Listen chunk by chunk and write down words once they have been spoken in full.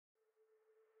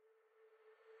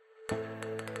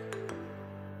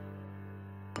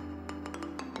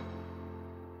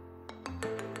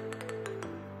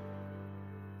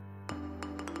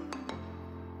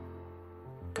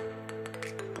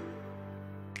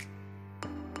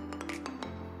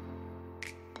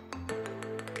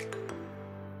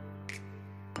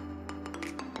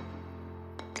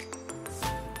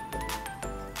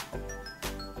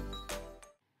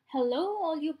Hello,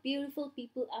 all you beautiful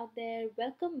people out there.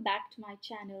 Welcome back to my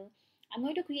channel. I'm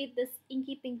going to create this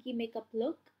inky pinky makeup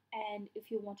look, and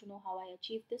if you want to know how I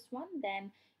achieved this one,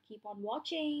 then keep on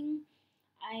watching.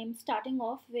 I'm starting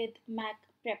off with MAC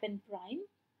Prep and Prime,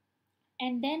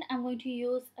 and then I'm going to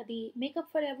use the Makeup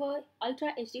Forever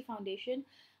Ultra HD foundation.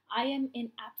 I am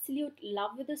in absolute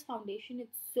love with this foundation.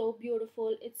 It's so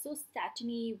beautiful, it's so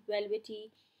satiny,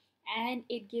 velvety, and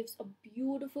it gives a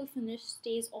beautiful finish,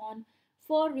 stays on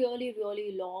for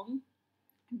really long,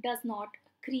 does not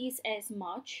crease as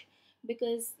much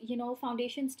because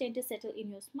foundations tend to settle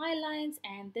in your smile lines,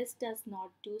 and this does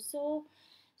not do so.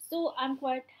 So I'm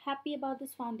quite happy about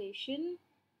this foundation,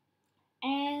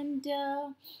 and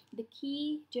the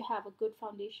key to have a good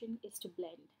foundation is to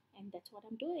blend, and that's what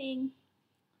I'm doing.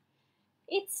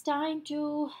 It's time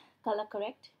to color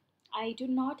correct. I do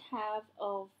not have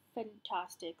a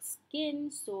fantastic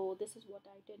skin, so this is what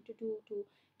I tend to do to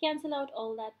cancel out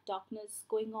all that darkness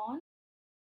going on.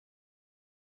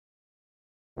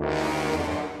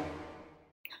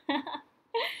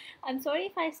 I'm sorry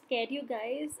if I scared you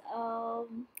guys.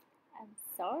 I'm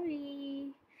sorry.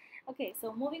 Okay,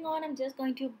 so moving on, I'm just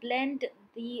going to blend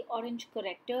the orange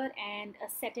corrector and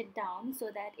set it down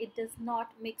so that it does not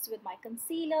mix with my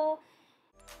concealer.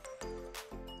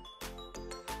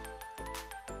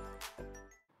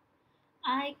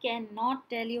 I cannot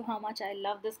tell you how much I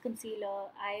love this concealer.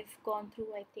 I've gone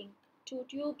through, I think, 2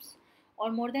 tubes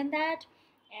or more than that.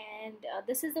 And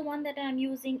this is the one that I'm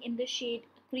using in the shade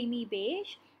Creamy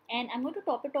Beige. And I'm going to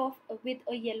top it off with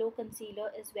a yellow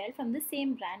concealer as well from the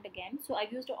same brand again. So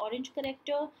I've used an orange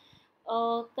corrector,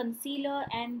 a concealer,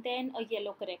 and then a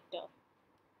yellow corrector.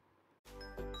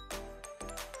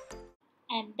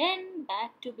 And then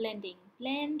back to blending.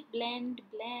 Blend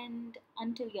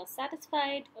until you're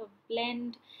satisfied.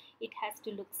 Blend. It has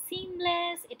to look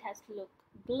seamless, it has to look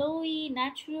glowy,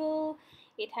 natural,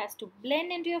 it has to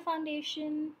blend into your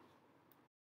foundation.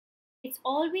 It's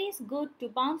always good to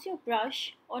bounce your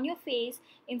brush on your face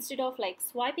instead of like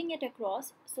swiping it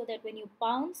across, so that when you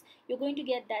bounce you're going to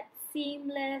get that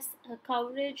seamless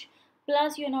coverage,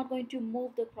 plus you're not going to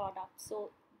move the product. So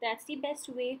that's the best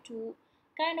way to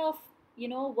kind of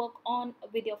work on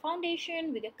with your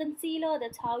foundation, with your concealer.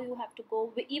 That's how you have to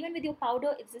go. Even with your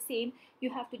powder it's the same. You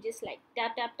have to just like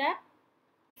tap.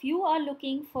 If you are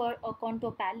looking for a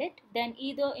contour palette, then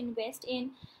either invest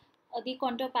in the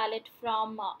contour palette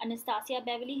from Anastasia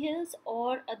Beverly Hills,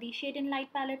 or the Shade and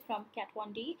Light palette from Kat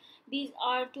Von D. These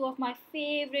are two of my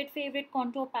favorite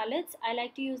contour palettes. I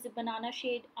like to use the banana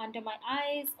shade under my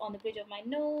eyes, on the bridge of my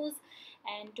nose,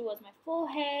 and towards my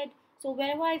forehead. So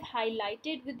wherever I've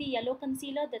highlighted with the yellow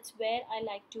concealer, that's where I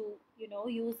like to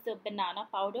use the banana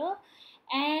powder.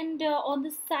 And on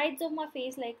the sides of my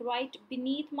face, like right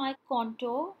beneath my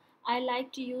contour, I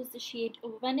like to use the shade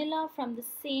Vanilla from the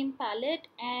same palette,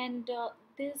 and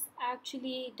this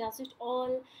actually does it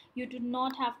all. You do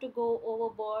not have to go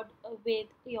overboard with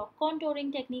your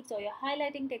contouring techniques or your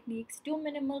highlighting techniques. Do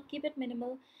minimal, keep it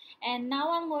minimal. And now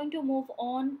I'm going to move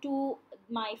on to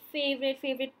my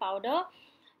favorite powder,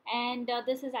 and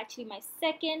this is actually my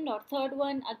second or third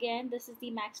one. Again, this is the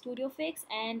MAC Studio Fix,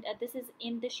 and this is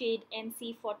in the shade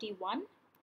NC41.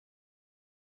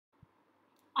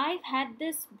 I've had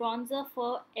this bronzer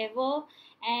forever,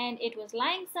 and it was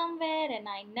lying somewhere and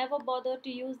I never bothered to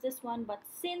use this one, but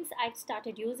since I've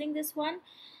started using this one,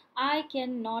 I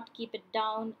cannot keep it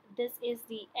down. This is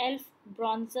the ELF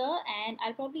bronzer, and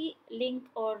I'll probably link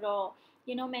or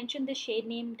mention the shade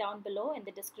name down below in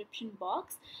the description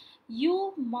box.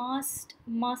 You must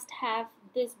have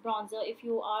this bronzer if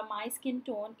you are my skin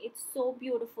tone. It's so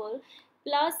beautiful.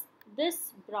 Plus,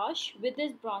 this brush with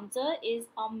this bronzer is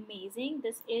amazing.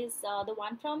 This is the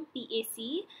one from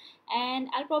PAC, and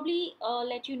I'll probably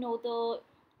let you know the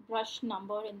brush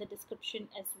number in the description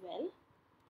as well.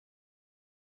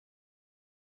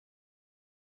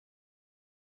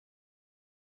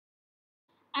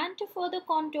 And to further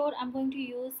contour, I'm going to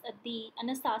use the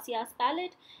Anastasia's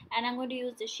palette, and I'm going to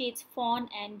use the shades Fawn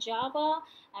and Java.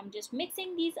 I'm just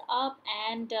mixing these up,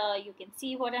 and you can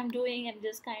see what I'm doing. I'm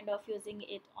just kind of using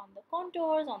it on the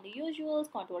contours, on the usuals,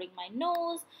 contouring my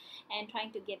nose, and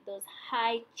trying to get those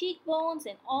high cheekbones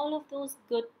and all of those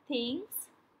good things.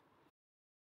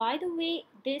 By the way,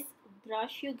 this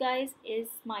brush, you guys, is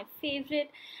my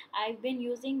favorite. I've been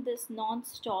using this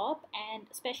non-stop, and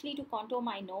especially to contour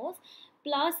my nose.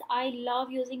 Plus, I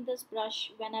love using this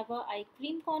brush whenever I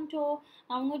cream contour.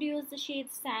 Now I'm going to use the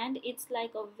shade Sand. It's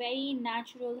like a very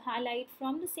natural highlight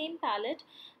from the same palette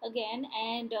again,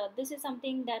 and this is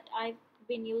something that I've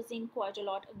been using quite a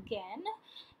lot again.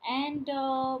 And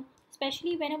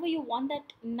especially whenever you want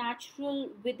that natural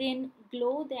within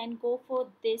glow, then go for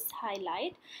this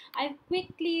highlight. I've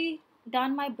quickly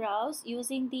done my brows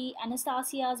using the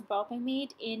Anastasia's brow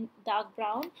pomade in dark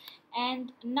brown,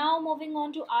 and now moving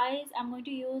on to eyes, I'm going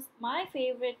to use my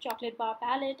favorite chocolate bar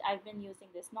palette. I've been using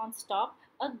this non-stop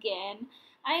again.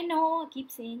 I know, I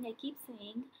keep saying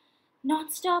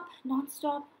non-stop,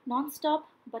 non-stop, non-stop,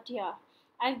 but yeah,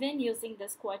 I've been using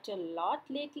this quite a lot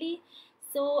lately.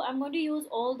 So I'm going to use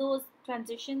all those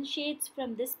transition shades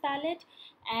from this palette,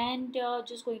 and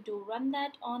just going to run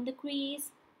that on the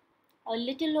crease, a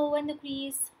little lower in the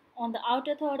crease, on the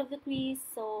outer third of the crease.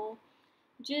 So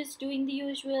just doing the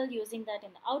usual, using that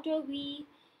in the outer V.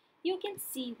 You can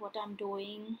see what I'm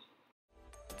doing.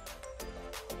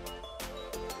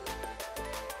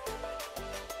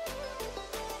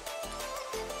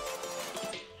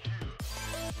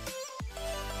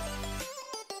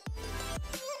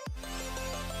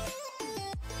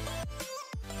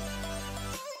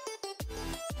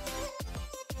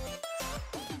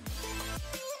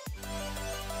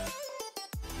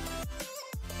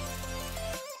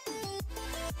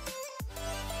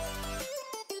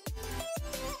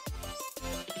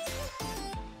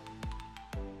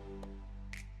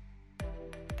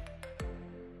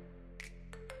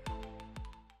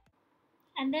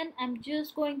 And then I'm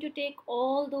just going to take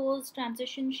all those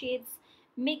transition shades,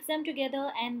 mix them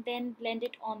together, and then blend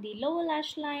it on the lower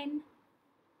lash line.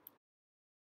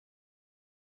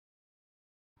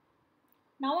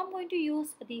 Now I'm going to use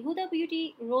the Huda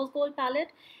Beauty Rose Gold palette,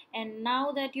 and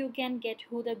now that you can get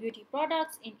Huda Beauty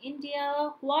products in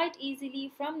India quite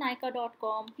easily from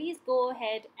Nykaa.com, please go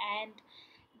ahead and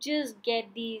just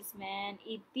get these, man.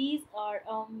 These are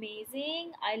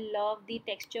amazing. I love the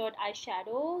textured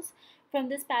eyeshadows from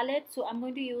this palette. So I'm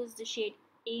going to use the shade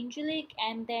Angelic,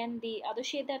 and then the other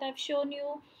shade that I've shown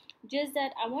you, just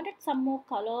that I wanted some more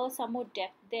color, some more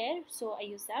depth there, so I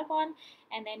use that one.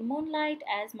 And then Moonlight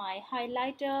as my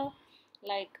highlighter,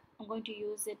 like I'm going to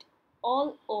use it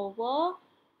all over.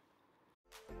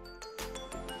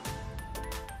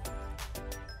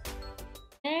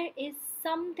 There is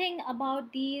something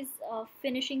about these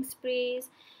finishing sprays.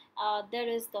 There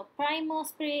is the primer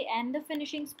spray and the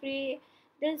finishing spray.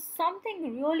 There's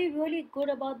something really good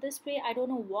about this spray. I don't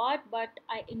know what, but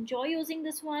I enjoy using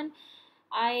this one.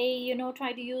 I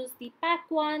try to use the pack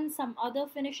one, some other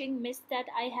finishing mist that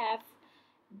I have,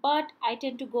 but I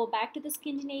tend to go back to the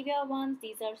Scandinavia ones.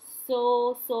 These are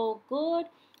so good.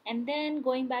 And then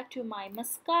going back to my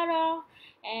mascara,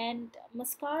 and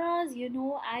mascaras,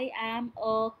 I am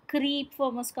a creep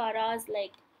for mascaras.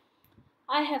 Like,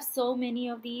 I have so many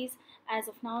of these. As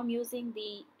of now, I'm using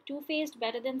the Too Faced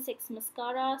Better Than Sex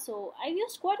mascara. So I've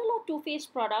used quite a lot of Too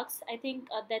Faced products. I think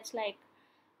that's like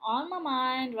on my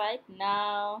mind right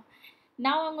now.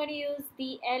 Now I'm going to use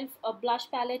the e.l.f.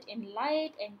 blush palette in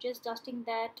light and just dusting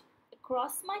that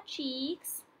across my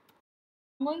cheeks.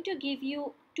 I'm going to give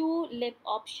you two lip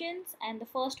options, and the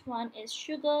first one is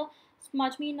Sugar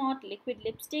Smudge Me Not liquid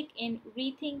lipstick in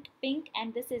Rethink Pink,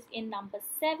 and this is in number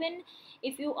 7.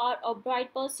 If you are a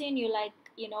bright person, you like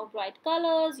bright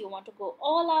colors, you want to go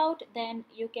all out, then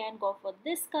you can go for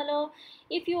this color.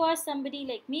 If you are somebody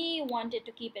like me, you wanted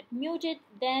to keep it muted,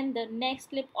 then the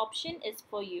next lip option is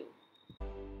for you.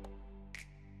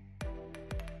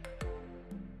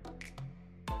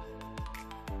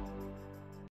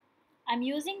 I'm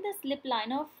using this lip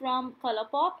liner from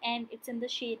Colourpop, and it's in the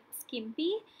shade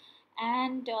Skimpy.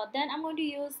 And then I'm going to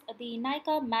use the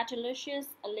Nykaa Mattelicious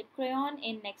lip crayon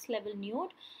in Next Level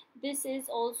Nude. This is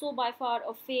also by far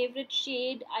a favorite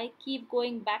shade. I keep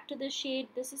going back to the shade.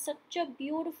 This is such a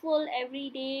beautiful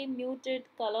everyday muted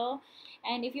color,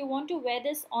 and if you want to wear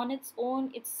this on its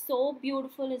own, it's so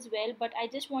beautiful as well, but I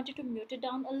just wanted to mute it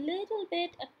down a little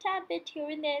bit, a tad bit here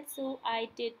and there, so I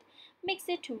did mix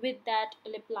it with that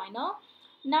lip liner.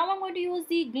 Now I'm going to use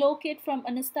the Glow Kit from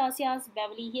Anastasia's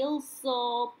Beverly Hills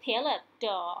palette.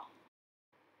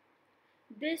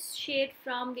 This shade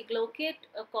from the Glow Kit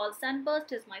called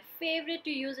Sunburst is my favorite to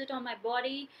use it on my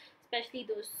body, especially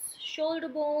those shoulder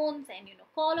bones and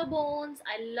collarbones.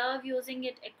 I love using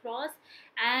it across,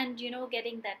 and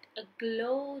getting that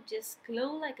glow, just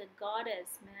glow like a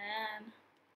goddess, man.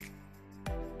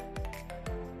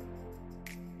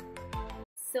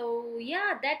 So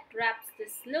yeah, that wraps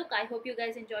this look. I hope you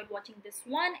guys enjoyed watching this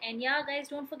one, and yeah guys,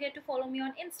 don't forget to follow me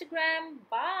on Instagram.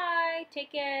 Bye,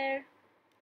 take care.